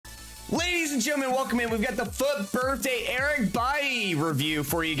Ladies and gentlemen, welcome in. We've got the FUT birthday Eric Bailley review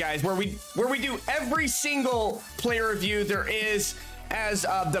for you guys, where we do every single player review there is as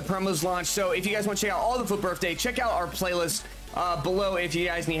the promos launch. So if you guys want to check out all the FUT birthday, check out our playlist below. If you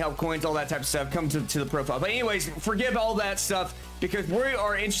guys need help, coins, all that type of stuff, come to the profile. But anyways, forgive all that stuff because we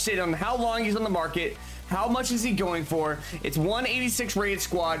are interested on how long he's on the market. How much is he going for? It's 186 rated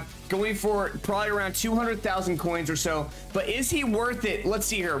squad, going for probably around 200,000 coins or so. But is he worth it? Let's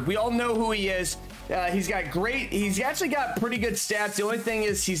see here. We all know who he is. He's actually got pretty good stats. The only thing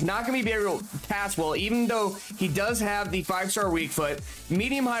is he's not going to be able to pass well, even though he does have the 5-star weak foot,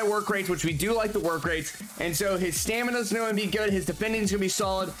 medium high work rates, which we do like the work rates. And so his stamina is going to be good. His defending is going to be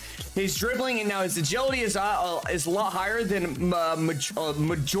solid. His dribbling and now his agility is a lot higher than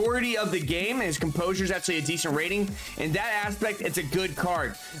majority of the game. His composure is actually a decent rating. In that aspect, it's a good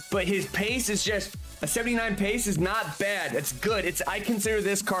card. But his pace is just... a 79 pace is not bad. It's good. I consider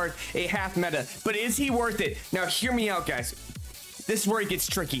this card a half meta. But is he worth it? Now, hear me out, guys. This is where it gets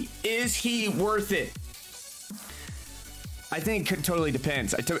tricky. Is he worth it? I think it totally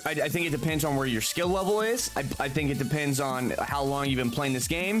depends. I think it depends on where your skill level is. I think it depends on how long you've been playing this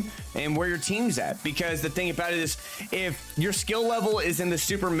game and where your team's at. Because the thing about it is, if your skill level is in the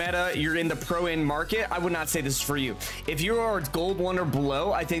super meta, you're in the pro-end market, I would not say this is for you. If you are gold 1 or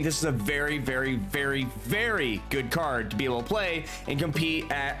below, I think this is a very, very, very, very good card to be able to play and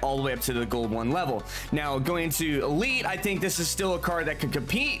compete at all the way up to the gold 1 level. Now, going into elite, I think this is still a card that could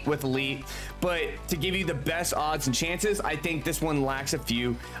compete with elite, but to give you the best odds and chances, I think this one lacks a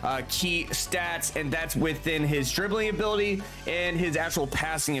few key stats, and that's within his dribbling ability and his actual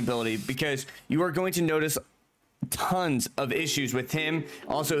passing ability, because you are going to notice tons of issues with him.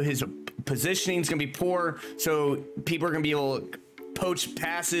 Also, his positioning is going to be poor, so people are going to be able to poach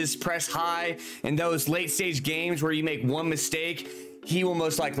passes, press high, and those late stage games where you make one mistake, he will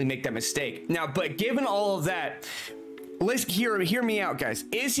most likely make that mistake. Now, but given all of that, let's hear me out, guys.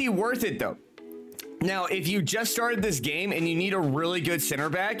 Is he worth it though? Now, if you just started this game and you need a really good center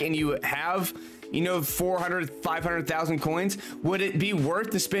back and you have, you know, 400, 500,000 coins, would it be worth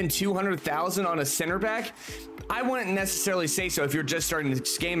to spend 200,000 on a center back? I wouldn't necessarily say so if you're just starting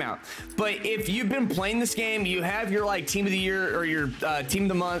this game out. But if you've been playing this game, you have your like team of the year or your team of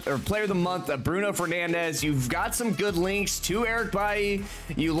the month or player of the month, Bruno Fernandes. You've got some good links to Eric Bailley.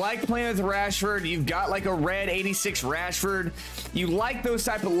 You like playing with Rashford. You've got like a red 86 Rashford. You like those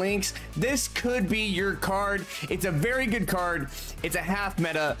type of links. This could be your card. It's a very good card. It's a half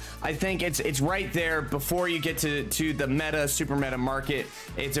meta. I think it's right there before you get to the meta, super meta market.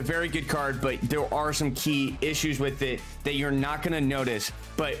 It's a very good card, but there are some key issues with it that you're not going to notice.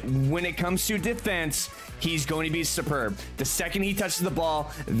 But when it comes to defense, he's going to be superb. The second he touches the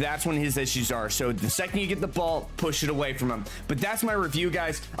ball, that's when his issues are. So the second you get the ball, push it away from him. But that's my review,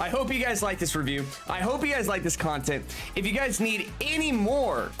 guys. I hope you guys like this review. I hope you guys like this content. If you guys need any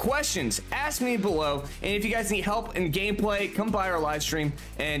more questions, ask me below. And if you guys need help in gameplay, come by our live stream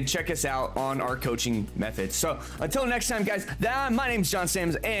and check us out on our coaching methods. So until next time, guys, my name's John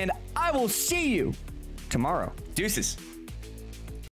Sims, and I will see you tomorrow. Deuces.